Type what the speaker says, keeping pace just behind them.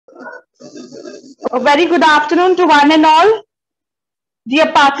A very good afternoon to one and all.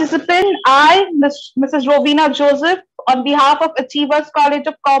 Dear participant, I, Mrs. Rowena Joseph, on behalf of Achievers College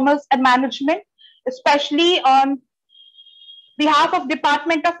of Commerce and Management, especially on behalf of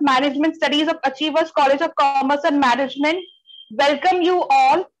Department of Management Studies of Achievers College of Commerce and Management, welcome you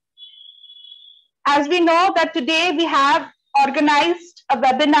all. As we know that today we have organized a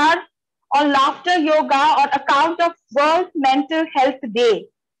webinar on laughter yoga on account of World Mental Health Day.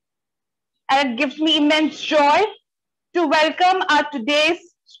 And it gives me immense joy to welcome our today's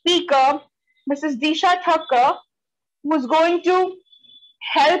speaker, Mrs. Disha Thakkar, who is going to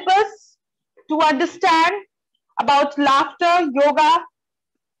help us to understand about laughter, yoga,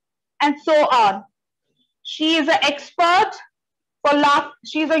 and so on. She is an expert for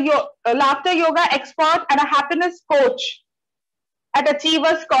she's a laughter yoga expert and a happiness coach at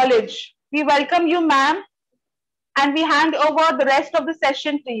Achievers College. We welcome you, ma'am, and we hand over the rest of the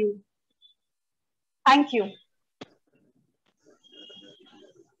session to you. Thank you.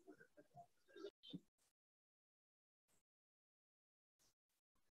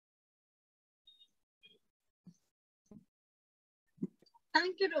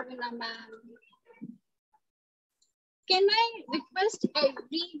 Thank you, Rowena ma'am. Can I request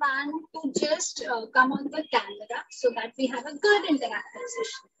everyone to just come on the camera so that we have a good interactive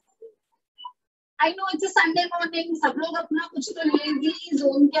session? I know it's a Sunday morning. सब लोग अपना कुछ तो lazy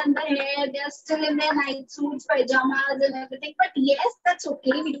zone के अंदर है. They are still in their night suits, pajamas, and everything. But yes, that's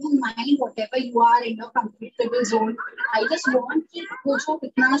okay. We don't mind whatever you are in your comfortable zone. I just want कि वो जो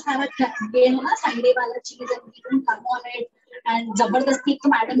इतना सारा ये है ना Sunday वाला चीज़ है, we can come on it and जबरदस्ती तो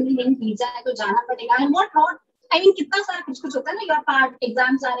मैडम ने लिंक भेजा है तो जाना पड़ेगा. And what not? I mean कितना सारा कुछ होता है ना. Your part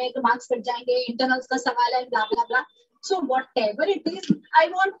exams आ रहे हैं तो marks कट जाएंगे. Internals का सवाल है, blah blah blah. So whatever it is, I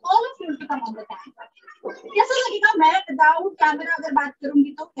want all of you to come on the camera. कैसा लगेगा मैं without camera अगर बात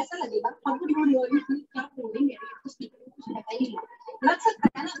करूँगी तो कैसा लगेगा? How would you really feel? क्या बोलेंगे? तो speaker को कुछ पता ही नहीं. लग सकता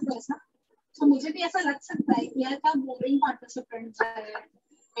है ना आपको ऐसा? तो मुझे भी ऐसा लग सकता है कि यार क्या boring participants है.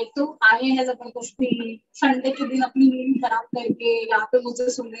 एक तो आए हैं जबरदस्ती संडे के दिन अपनी नींद खराब करके यहाँ पे मुझे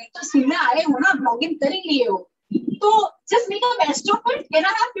सुनने आए हो ना, ब्लॉगिंग कर ही लिए हो. तो just make a best of it. Can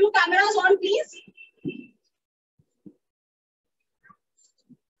I have few cameras on, please?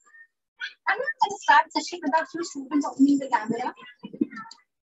 I'm not going to start session without few students opening the camera.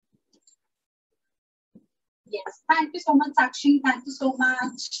 Yes, thank you so much, Sakshi. Thank you so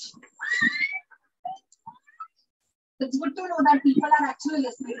much. It's good to know that people are actually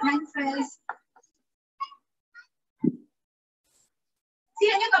listening. Thanks, guys. See,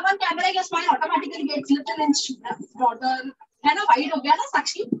 when you come on camera, your smile automatically gets little and broader. है ना, wide हो गया ना,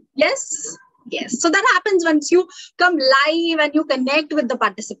 Sakshi? Yes. Yes, so that happens once you come live and you connect with the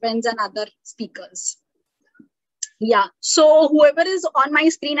participants and other speakers. Yeah, so whoever is on my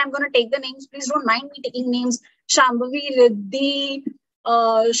screen, I'm going to take the names. Please don't mind me taking names. Shambhavi, Riddhi,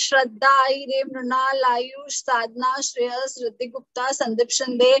 Shraddha, Irem, Mrunal, Ayush, Sadhna, Shreyas, Riddhi Gupta, Sandeep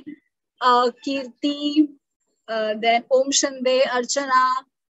Shinde, Kirti, then Om Shinde, Archana.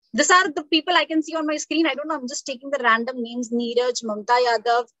 These are the people I can see on my screen. I don't know, I'm just taking the random names. Neeraj, Mamta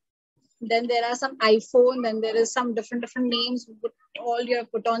Yadav. Then there are some iPhone, then there is some different names. All you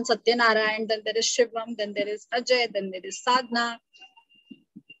have put on Satyanarayan, then there is Shivam, then there is Ajay, then there is Sadhna,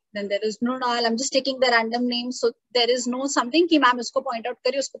 then there is Mrunal. I'm just taking the random names. So there is no something ki ma'am usko point out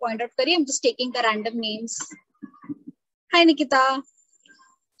kari, usko point out kari. I'm just taking the random names. Hi Nikita.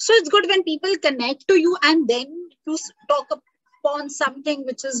 So it's good when people connect to you and then you talk upon something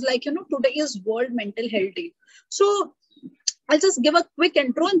which is like, you know, today is World Mental Health Day. So I'll just give a quick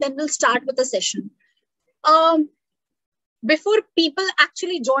intro and then we'll start with the session. Before people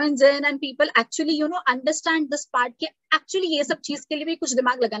actually joins in and people actually, you know, understand this part, ke actually ye sab cheez ke liye bhi kuch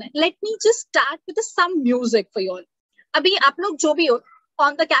dimag lagana hai. Let me just start with some music for you all. Abhi aap log jo bhi ho,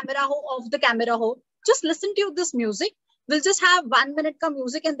 on the camera ho, off the camera ho, just listen to this music. We'll just have 1 minute ka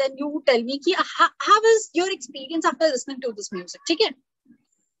music and then you tell me ki how is your experience after listening to this music. Okay?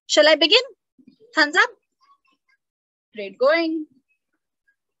 Shall I begin? Thumbs up. Great going.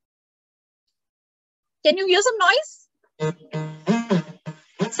 Can you hear some noise?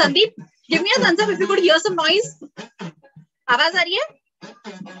 Sandeep, give me a thumbs up if you could hear some noise. आवाज आ रही है?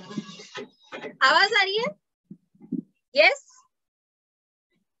 आवाज आ रही है? Yes?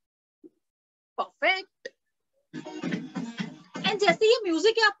 Perfect. And जैसे ये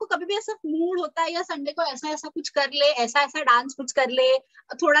music है, आपको कभी भी ऐसा मूड होता है या संडे को ऐसा ऐसा कुछ कर ले, ऐसा ऐसा डांस कुछ कर ले,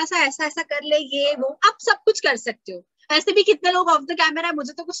 थोड़ा सा ऐसा ऐसा कर ले, ये वो आप सब कुछ कर सकते हो. ऐसे भी कितने लोग ऑफ द कैमरा है,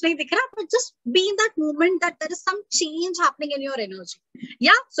 मुझे तो कुछ नहीं दिख रहा, but just be in that moment that there is some change happening in your energy.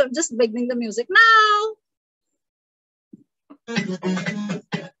 Yeah, so I'm just beginning the music now.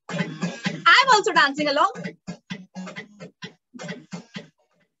 I'm also dancing along?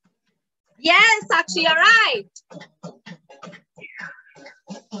 Yes, Sakshi, you're right.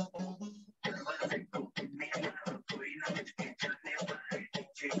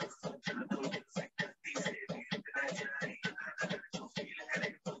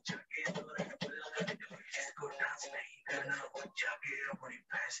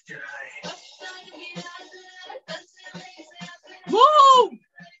 Woo!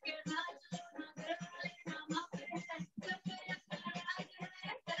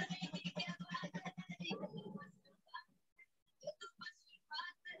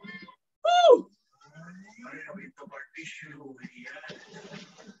 Woo!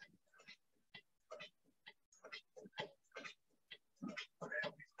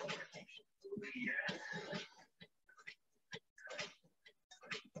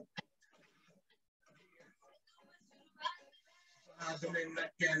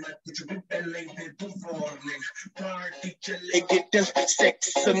 Party चलेगी till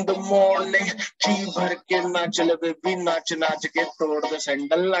 6 in the morning. जी भर के नाच ले baby, नाच नाच के तोड़ दे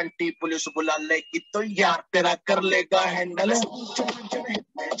sandal. Aunty police बुला लेगी तो यार तेरा कर लेगा हैंडल.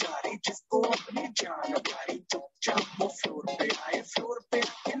 जारी जिसको अपनी जान भाई, चुपचाप वो फ्लोर पे आए, फ्लोर पे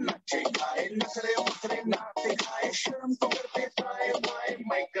आके नाचे गाए, नखरे उतरे ना दिखाए, शर्म तो करते पाए बाय.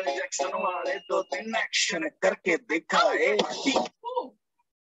 माइकल जैक्सन वाले 2-3 एक्शन करके दिखाए.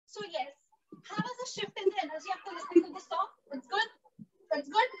 So yes, how was the shift in the energy after listening to this song? It's good.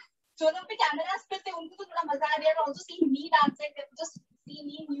 It's good. जो लोग भी cameras पे थे उनको तो थोड़ा मजा आ रहा है. Also seeing me dancing, they just see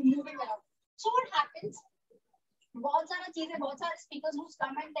me moving around. So what happens? बहुत सारा चीजें, बहुत सारे speakers who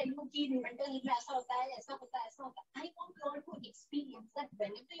come and tell you कि mental health में ऐसा होता है, ऐसा होता है, ऐसा होता है. I want you all to experience that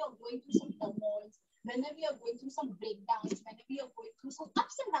whenever you're going through some turmoils, whenever you're going through some breakdowns, whenever you're going through some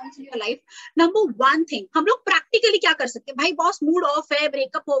ups and downs in your life, number one thing, हम लोग practically क्या कर सकते हैं? भाई boss mood off है,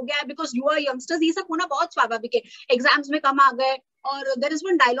 breakup हो गया है, because you are youngsters, ये सब होना बहुत स्वाभाविक है. एग्जाम्स में कम आ गए, और there is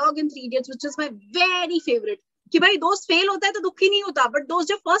one dialogue in 3 Idiots which is my very favorite, कि भाई दोस्त फेल होता है तो दुख ही नहीं होता, बट दोस्त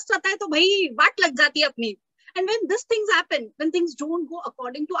जब फर्स्ट आता है तो भाई वाट लग जाती है अपनी. And when these things happen, when things don't go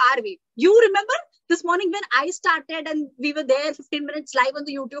according to our way, you remember this morning when I started and we were there 15 minutes live on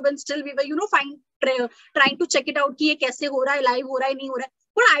the YouTube and still we were, trying to check it out कि ये कैसे हो रहा है, live हो रहा है, नहीं हो रहा है.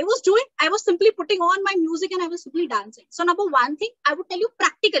 What I was doing, I was simply putting on my music and I was simply dancing. So number one thing, I would tell you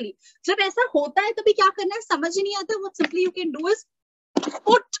practically, जब ऐसा होता है तभी क्या करना है, समझ ही नहीं आता. What simply you can do is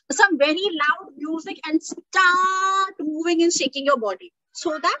put some very loud music and start moving and shaking your body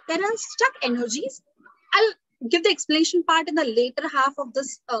so that there are stuck energies. I'll give the explanation part in the later half of this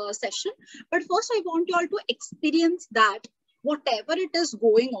session. But first, I want you all to experience that whatever it is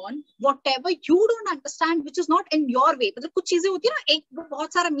going on, whatever you don't understand, which is not in your way. मतलब कुछ चीजें होती है ना, एक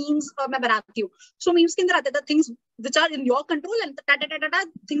बहुत सारा memes मैं बनाती हूँ. So memes के अंदर आते हैं things which are in your control and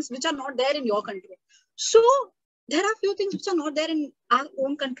things which are not there in your control. So there are few things which are not there in our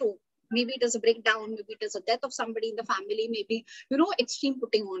own control. Maybe it is a breakdown, maybe it is a death of somebody in the family, maybe, extreme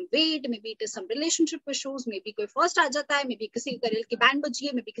putting on weight, maybe it is some relationship issues, maybe कोई first आ जाता है, maybe किसी career की band बजी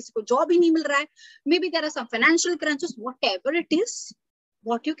है, maybe किसी को job ही नहीं मिल रहा है, maybe there are some financial crunches, whatever it is,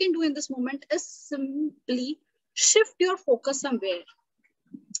 what you can do in this moment is simply shift your focus somewhere.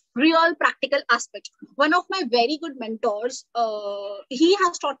 Real practical aspect. One of my very good mentors, he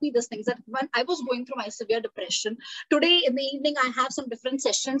has taught me these things, that when I was going through my severe depression, today in the evening, I have some different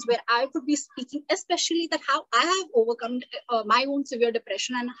sessions where I would be speaking, especially that how I have overcome my own severe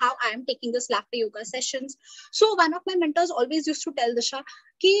depression and how I am taking this laughter yoga sessions. So one of my mentors always used to tell Disha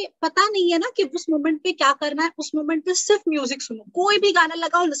कि पता नहीं है ना कि उस moment पे क्या करना है, उस मोमेंट पे सिर्फ म्यूजिक सुनो, कोई भी गाना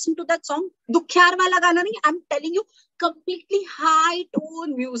लगाओ, लिसन टू दैट सॉन्ग. दुखियार वाला गाना नहीं, I am telling you, completely high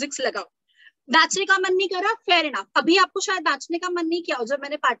tone music लगाओ. नाचने का मन नहीं कर रहा, फेयर इनफ. अभी आपको शायद नाचने का मन नहीं किया, जब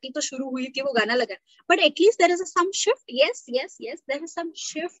मैंने पार्टी तो शुरू हुई थी वो गाना लगा, but at least there is some shift. yes there is some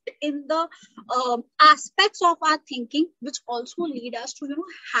shift in the aspects of our thinking which also lead us to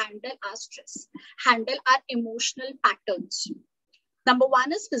handle our stress, handle our emotional patterns. Number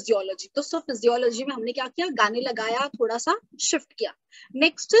 1 is physiology. तो physiology में हमने क्या किया, गाने लगाया, थोड़ा सा shift किया.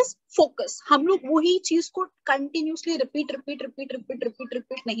 Next is focus. हम लोग वही चीज को कंटिन्यूसली रिपीट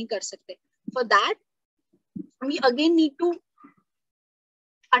नहीं कर सकते. For that we again need to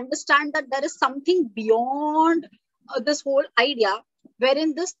understand that there is something beyond this whole idea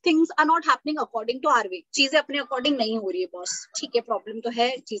wherein these things are not happening according to our way. चीजें अपने अकॉर्डिंग नहीं हो रही है बॉस, ठीक है, प्रॉब्लम तो है,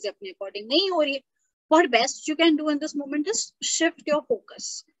 चीजें अपने अकॉर्डिंग नहीं हो रही है. What best you can do in this moment is shift your focus.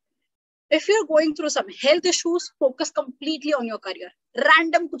 If you're going through some health issues, focus completely on your career.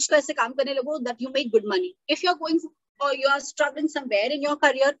 Random कुछ तो ऐसे काम करने लगो that you make good money. If you're going or you are struggling somewhere in your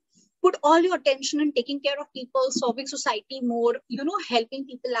career, put all your attention in taking care of people, serving society more, helping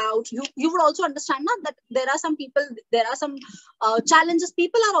people out, you would also understand now that there are some people, there are some challenges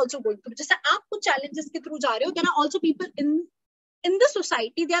people are also going through. Just aap kuch challenges ke through ja rahe ho, there are also people in the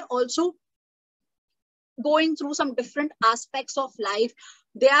society, they are also going through some different aspects of life.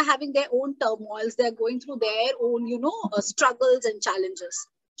 They are having their own turmoils, they are going through their own struggles and challenges.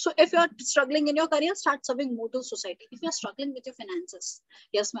 So if you're struggling in your career, start serving more to society. If you're struggling with your finances,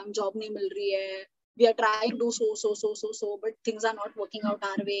 yes ma'am, job nahi mil rahi hai, we are trying to do so, but things are not working out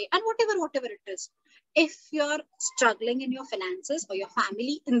our way, and whatever it is. If you're struggling in your finances or your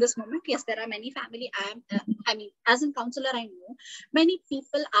family in this moment, yes, there are many family, I mean, as a counselor, I know many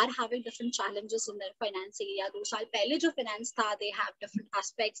people are having different challenges in their finance area. 2 saal pehle jo finance tha, they have different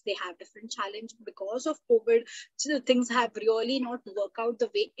aspects, they have different challenge because of COVID. So things have really not worked out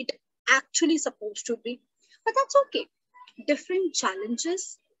the way it actually supposed to be, but that's okay. Different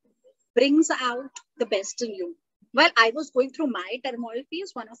challenges brings out the best in you. While I was going through my turmoil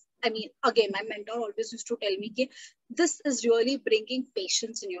phase, again, my mentor always used to tell me that this is really bringing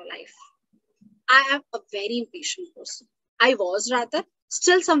patience in your life. I am a very impatient person. I was rather,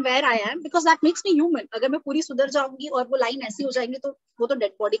 still somewhere I am, because that makes me human. अगर मैं पूरी सुधर जाऊंगी और वो line ऐसी हो जाएंगी तो वो तो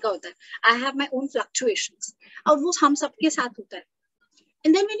dead body का होता है. I have my own fluctuations. और वो हम सबके साथ होता है.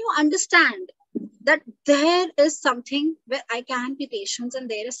 And then when you understand that there is something where I can be patient and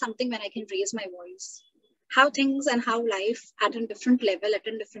there is something when I can raise my voice, how things and how life at a different level, at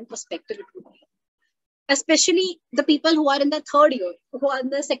a different perspective it would be. Especially the people who are in the third year, who are in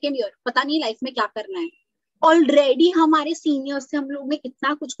the second year, पता नहीं life में क्या करना है. Already हमारे seniors से हम लोग ने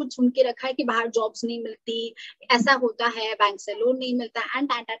इतना कुछ सुन के रखा है कि बाहर jobs नहीं मिलती, ऐसा होता है, बैंक से लोन नहीं मिलता,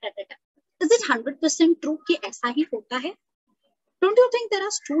 and Is it 100% true कि ऐसा ही होता है? Don't you think there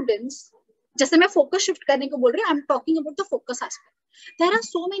are students, जैसे मैं focus shift करने को बोल रही हूँ, I'm talking about the focus aspect. There are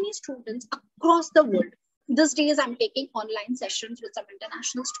so many students across the world. These days I'm taking online sessions with some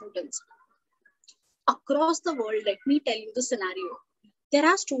international students. Across the world, let me tell you the scenario. There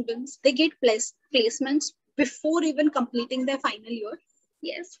are students, they get placements before even completing their final year.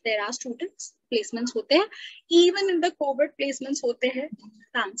 Yes, there are students, placements hote hain. Even in the COVID, placements hote hain.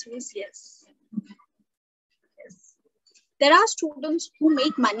 The answer is yes. Yes. There are students who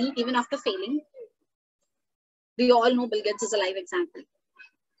make money even after failing. We all know Bill Gates is a live example.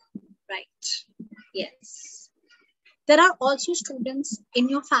 Right. Yes. There are also students in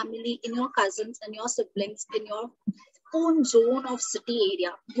your family, in your cousins, and your siblings, in your own zone of city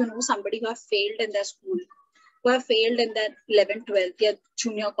area. Somebody who have failed in their school, who have failed in their 11th, 12th, or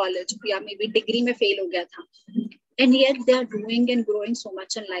junior college, or maybe degree mein fail ho gaya tha. And yet they are doing and growing so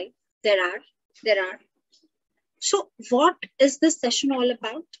much in life. There are. So what is this session all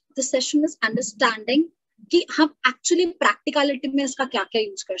about? This session is understanding कि हम actually practicality में इसका क्या-क्या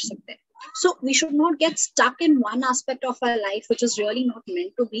use कर सकते हैं. So we should not get stuck in one aspect of our life which is really not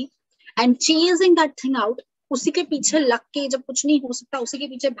meant to be, and chasing that thing out. उसी के पीछे लग के जब कुछ नहीं हो सकता, उसी के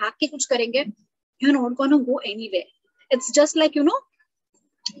पीछे भाग के कुछ करेंगे, you're not gonna go anywhere. It's just like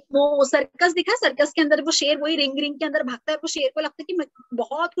वो सर्कस दिखा, सर्कस के अंदर वो शेर वही रिंग के अंदर भागता है, वो शेर को लगता है कि मैं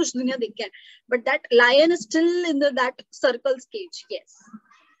बहुत कुछ दुनिया देख के, but that lion is still in that circle's cage. Yes,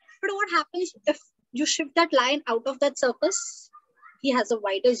 but what happens if you shift that lion out of that circus? He has a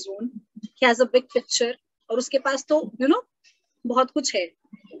wider zone, he has a big picture, और उसके पास तो बहुत कुछ है.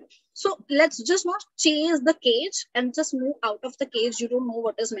 So let's just not chase the cage and just move out of the cage. You don't know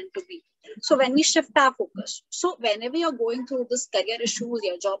what is meant to be. So when we shift our focus, so whenever you're going through this career issues,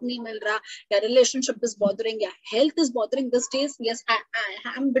 your job nahi mil raha, your relationship is bothering, your health is bothering these days. Yes, I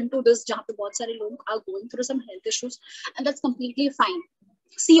have been to this jahan pe bahut sare log are going through some health issues, and that's completely fine.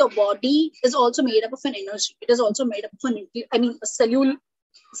 See, your body is also made up of an energy. It is also made up of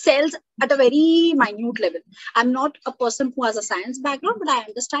cells at a very minute level. I'm not a person who has a science background, but I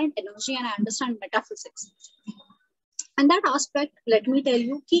understand energy and I understand metaphysics. And that aspect, let me tell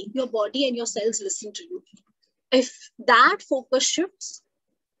you, your body and your cells listen to you. If that focus shifts,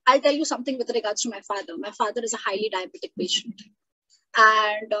 I'll tell you something with regards to my father. My father is a highly diabetic patient.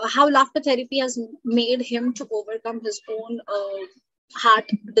 And how laughter therapy has made him to overcome his own heart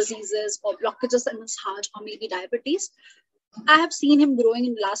diseases or blockages in his heart or maybe diabetes. I have seen him growing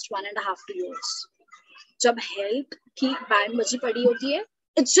in the last 1.5 to 2 years. Jab health ki band baji padi hoti hai,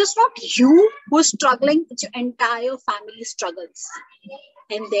 it's just not you who is struggling, it's your entire family struggles.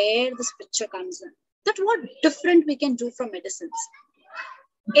 And there this picture comes in. That what different we can do from medicines.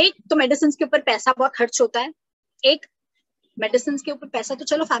 एक तो medicines के ऊपर पैसा बहुत खर्च होता है. एक medicines के ऊपर पैसा तो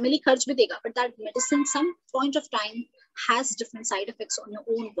चलो family खर्च भी देगा, but that medicine some point of time has different side effects on your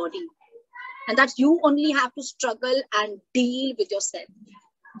own body. And that you only have to struggle and deal with yourself.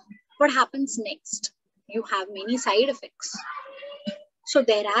 what happens next? You have many side effects. So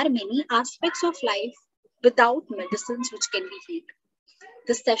there are many aspects of life without medicines which can be healed.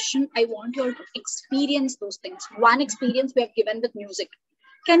 This session, I want you all to experience those things. One experience we have given with music.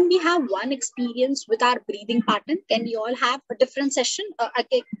 Can we have one experience with our breathing pattern? Can we all have a different session?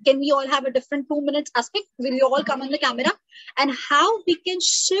 Can we all have a different 2 minutes aspect? Will you all come on the camera? And how we can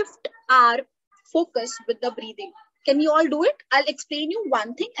shift our focus with the breathing. Can we all do it? I'll explain you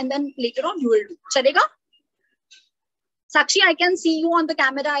one thing and then later on you will do. Chalega? Sakshi, I can see you on the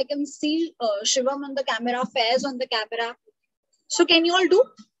camera. I can see Shivam on the camera, Faiz on the camera. So can you all do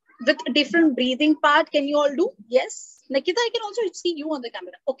with a different breathing part? Can you all do? Yes. Nikita, I can also see you on the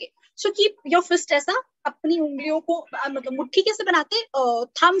camera. Okay. So keep your fist ऐसा अपनी उंगलियों को मतलब मुट्ठी कैसे बनाते?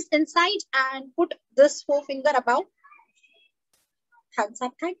 Thumbs inside and put this forefinger above. Thumbs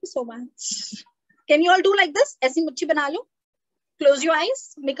up. Thank you so much. Can you all do like this? ऐसी मुट्ठी बना लो. Close your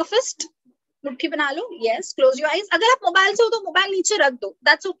eyes. Make a fist. मुट्ठी बना लो. Yes. Close your eyes. अगर आप मोबाइल से हो तो मोबाइल नीचे रख दो.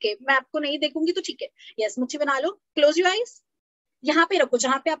 That's okay. मैं आपको नहीं देखूंगी तो ठीक है. Yes. मुट्ठी बना लो. Close your eyes. यहाँ पे रखो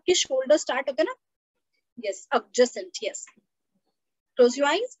जहाँ पे आपके शोल्डर स्टार्ट होते हैं ना. Yes, adjacent. Yes. Close your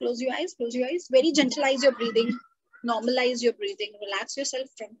eyes. Close your eyes. Close your eyes. Very gentleize your breathing. Normalize your breathing. Relax yourself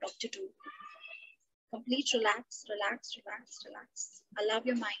from top to toe. Complete relax, relax, relax, relax. Allow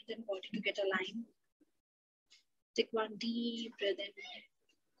your mind and body to get aligned. Take one deep breath in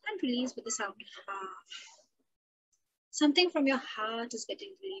and release with the sound of heart. Something from your heart is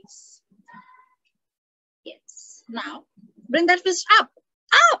getting released. Yes. Now, bring that fist up,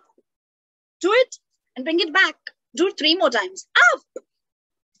 up. Do it and bring it back. Do it 3 more times. Up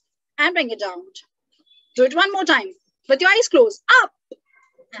and bring it down. Do it 1 more time with your eyes closed. Up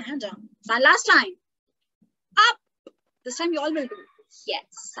and down. Now, last time. Up. This time you all will do.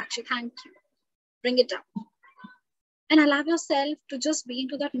 Yes. Actually, thank you. Bring it down. And allow yourself to just be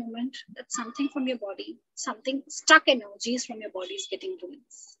into that moment that something from your body, something stuck energies from your body is getting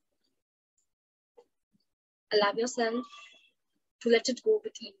released. Allow yourself to let it go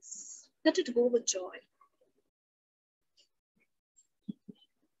with ease. Let it go with joy.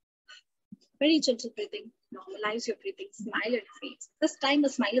 Very gentle breathing. Normalize your breathing. Smile at your face. This time the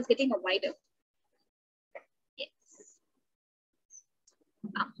smile is getting wider. Yes.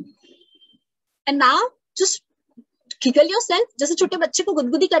 And now just giggle yourself. जैसे छोटे बच्चे को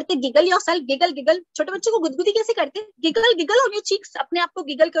गुदगुदी करते, giggle yourself, giggle, giggle. छोटे बच्चे को गुदगुदी कैसे करते? Giggle, giggle on your cheeks. अपने आप को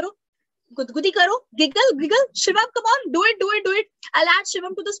giggle करो. गुदगुदी करो. Giggle, giggle. Shivam, come on, do it, do it, do it. I'll add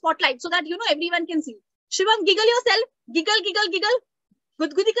Shivam to the spotlight so that you know everyone can see. Shivam, giggle yourself. Giggle, giggle, giggle.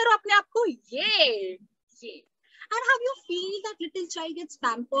 गुदगुदी करो अपने आप को. Yeah, yeah. And how you feel that little child gets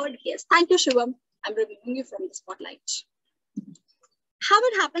pampered? Yes. Thank you, Shivam. I'm removing you from the spotlight. How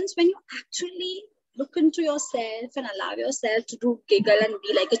it happens when you actually look into yourself and allow yourself to do giggle and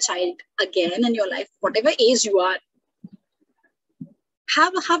be like a child again in your life, whatever age you are. How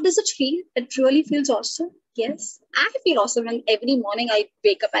does it feel? It really feels awesome. Yes, I feel awesome when every morning I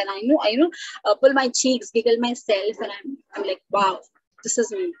wake up and I know, pull my cheeks, giggle myself, and I'm like, wow, this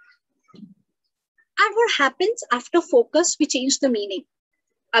is me. And what happens after focus? We change the meaning.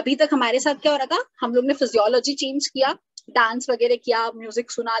 अभी तक हमारे साथ क्या हो रहा था? हम लोग ने physiology change किया, dance वगैरह किया,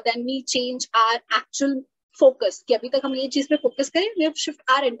 music सुना, then we change our actual focus. कि अभी तक हम ये चीज पे focus करें, we have shift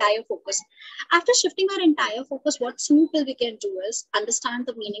our entire focus. After shifting our entire focus, what simple we can do is understand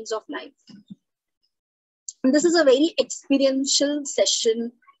the meanings of life. And this is a very experiential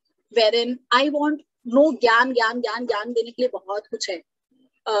session wherein I want no ज्ञान देने के लिए बहुत कुछ है.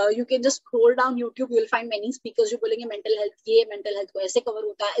 You can just scroll down YouTube, you will find many speakers. You बोलेंगे mental health, ये mental health को ऐसे cover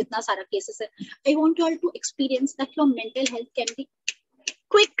होता है, इतना सारा cases है. I want you all to experience that your mental health can be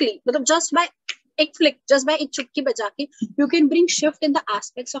quickly, मतलब just by a flick, just by एक चुटकी बजा के, you can bring shift in the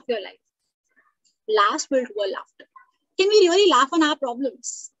aspects of your life. Last, we'll do a laughter. Can we really laugh on our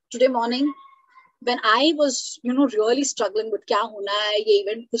problems? Today morning, when I was, really struggling with क्या होना है, ये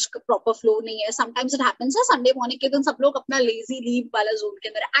event कुछ proper flow नहीं है. Sometimes it happens ना Sunday morning के दिन सब लोग अपना lazy leave वाला zone के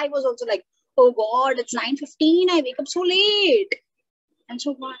अंदर. I was also like, oh God, it's 9:15. I wake up so late. And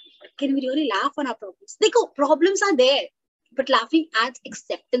so what? Can we really laugh on our problems? देखो, problems are there, but laughing adds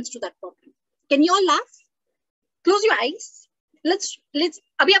acceptance to that problem. Can you all laugh? Close your eyes. Let's.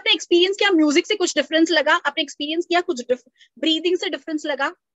 अभी आपने experience किया music से कुछ difference लगा, आपने experience किया कुछ breathing से difference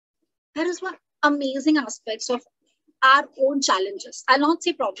लगा. That is what amazing aspects of our own challenges. I'll not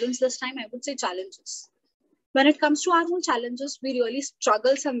say problems this time, I would say challenges. When it comes to our own challenges, we really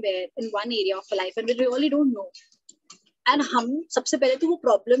struggle somewhere in one area of life and we really don't know. And हम सबसे पहले तो वो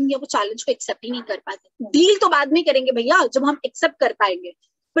problem या वो challenge को accept ही नहीं कर पाते. Deal तो बाद में करेंगे भैया जब हम accept कर पाएंगे.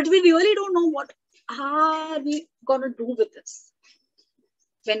 But we really don't know what are we gonna do with this.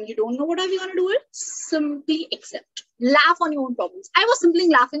 When you don't know what are you going to do it, simply accept. Laugh on your own problems. I was simply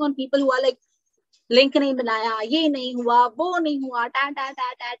laughing on people who are like, link nahi banaya, ye nahi hua, wo nahi hua, ta ta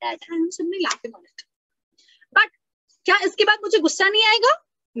ta ta ta. I'm simply laughing on it. But क्या इसके बाद मुझे गुस्सा नहीं आएगा?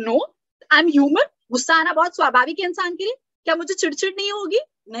 No, I'm human. गुस्सा आना बहुत स्वाभाविक है इंसान के लिए. क्या मुझे चिड़चिड़ नहीं होगी?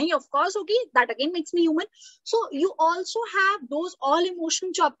 नहीं, of course होगी. That again makes me human. So you also have those all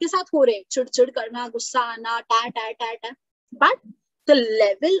emotions जो आपके साथ हो रहे हैं. चिड़चिड़ करना, गुस्सा आना, टा टा टा टा. But the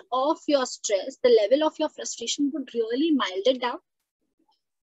level of your stress, the level of your frustration would really mild it down,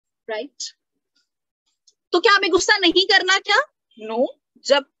 right? तो क्या हमें गुस्सा नहीं करना क्या? No.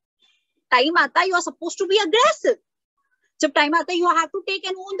 जब टाइम आता है, you are supposed to be aggressive. जब टाइम आता है, you have to take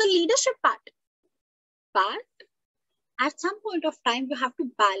and own the leadership part. But at some point of time, you have to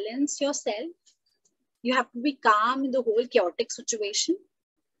balance yourself. You have to be calm in the whole chaotic situation.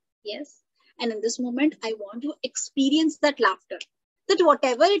 Yes. And in this moment, I want to experience that laughter. That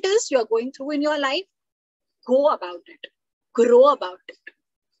whatever it is you are going through in your life, go about it. Grow about it.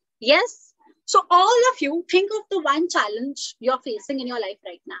 Yes. So all of you, think of the one challenge you're facing in your life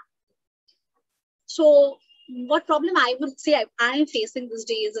right now. So what problem I would say I am facing these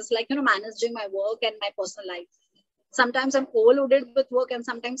days is like, managing my work and my personal life. Sometimes I'm overloaded with work and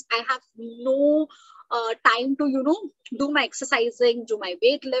sometimes I have no time to, do my exercising, do my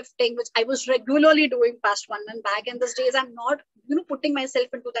weightlifting, which I was regularly doing past 1 month back. And these days I'm not, putting myself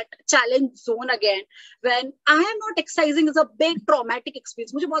into that challenge zone again. When I am not exercising is a big traumatic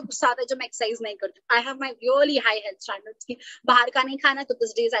experience. मुझे बहुत गुस्सा आता है जब मैं exercise नहीं करती. I have my really high health standards कि बाहर का नहीं खाना, तो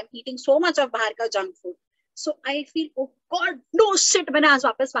these days I'm eating so much of बाहर का junk food. So I feel, oh God, no shit, मैंने आज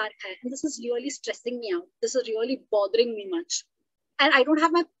वापस बाहर खाया. And this is really stressing me out. This is really bothering me much. And I don't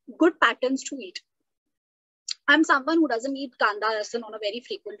have my good patterns to eat. I'm someone who doesn't eat kanda lasan on a very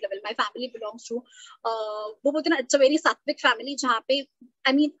frequent level. My family belongs to, it's a very sattvic family.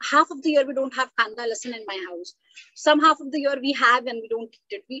 I mean, half of the year we don't have kanda lasan in my house. Some half of the year we have and we don't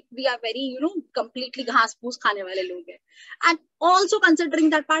eat it. We are very, completely ghas poos khane wale log hai. And also considering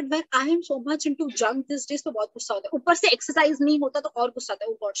that part where I am so much into junk these days, to bahut gussa hota hai. Upar se exercise nahi hota to aur gussa hota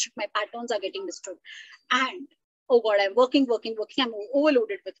hai. Oh God, shit, my patterns are getting disturbed. And oh God, I'm working. I'm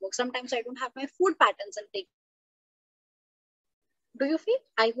overloaded with work. Sometimes I don't have my food patterns and take. Do you feel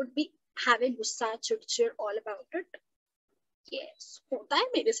I would be having gussa, chid all about it? Yes, hota hai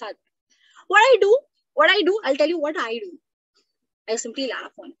mere saath. What I do, I'll tell you what I do. I simply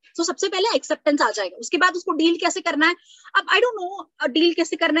laugh on it. So सबसे पहले acceptance आ जाएगा. उसके बाद उसको deal कैसे करना है? अब I don't know deal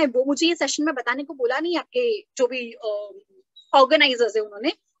कैसे करना है वो मुझे ये session में बताने को बोला नहीं. आपके जो भी organizers है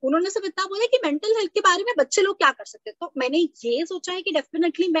उन्होंने सिर्फ इतना बोला कि मेंटल हेल्थ के बारे में बच्चे लोग क्या कर सकते हैं. तो मैंने ये सोचा है कि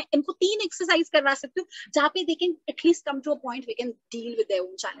डेफिनेटली मैं इनको 3 एक्सरसाइज करवा सकती हूँ जहाँ पे they can at least come to a point we can deal with their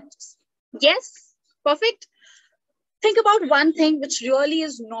own challenges. Yes, perfect. Think about one thing which really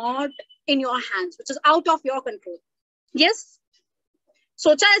is not in your hands, which is out of your control. Yes,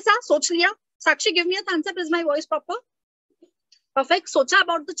 सोचा ऐसा? सोच लिया? साक्षी, give me a thumbs up. Is my voice proper? Perfect. सोचा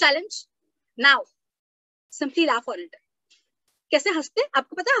about the challenge. Now simply laugh on it. कैसे हंसते?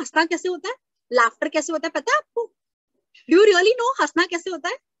 आपको पता है हंसना कैसे होता है? लाफ्टर कैसे होता है पता है आपको? डू यू रियली नो हंसना कैसे होता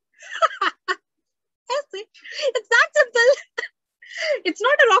है? ऐसे. It's that simple. It's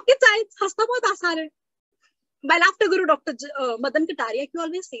not a rocket science. हंसना बहुत आसान है. My laughter guru Dr. Madan Kataria he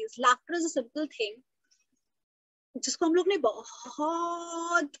always says laughter is a simple thing जिसको हम लोग ने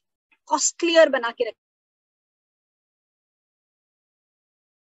बहुत कॉस्टलियर बना के रखा.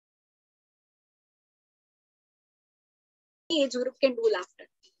 Age group can do laughter.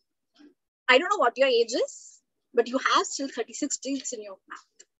 I don't know what your age is, but you have still 36 teeth in your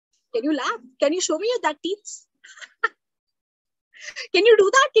mouth. Can you laugh? Can you show me that teeth? Can you do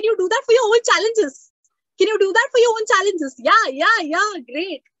that? Can you do that for your own challenges? Can you do that for your own challenges? Yeah,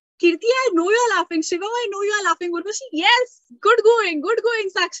 great. Kirti, I know you are laughing. Shiva, I know you are laughing. Urvashi, yes, good going,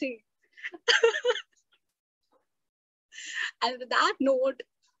 Sakshi. And with that note,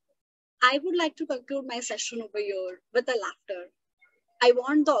 I would like to conclude my session over here with a laughter. I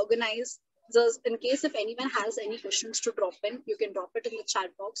want the organizers, in case if anyone has any questions to drop in, you can drop it in the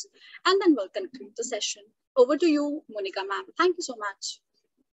chat box and then we'll conclude the session. Over to you, Monica ma'am. Thank you so much.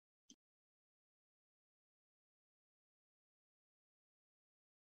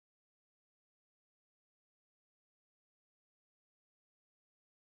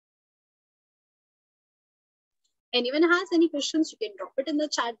 Anyone has any questions, you can drop it in the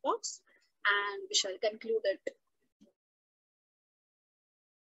chat box and we shall conclude it.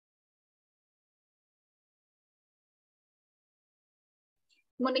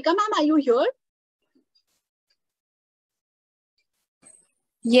 Monica ma'am, are you here?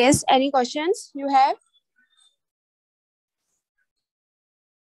 Yes, any questions you have?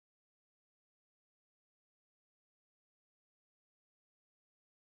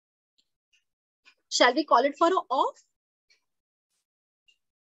 Shall we call it for a off?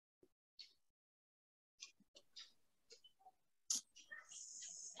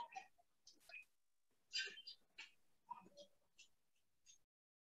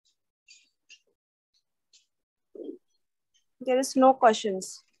 There is no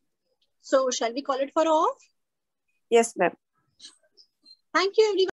questions. So shall we call it for off? Yes, ma'am. Thank you, everyone.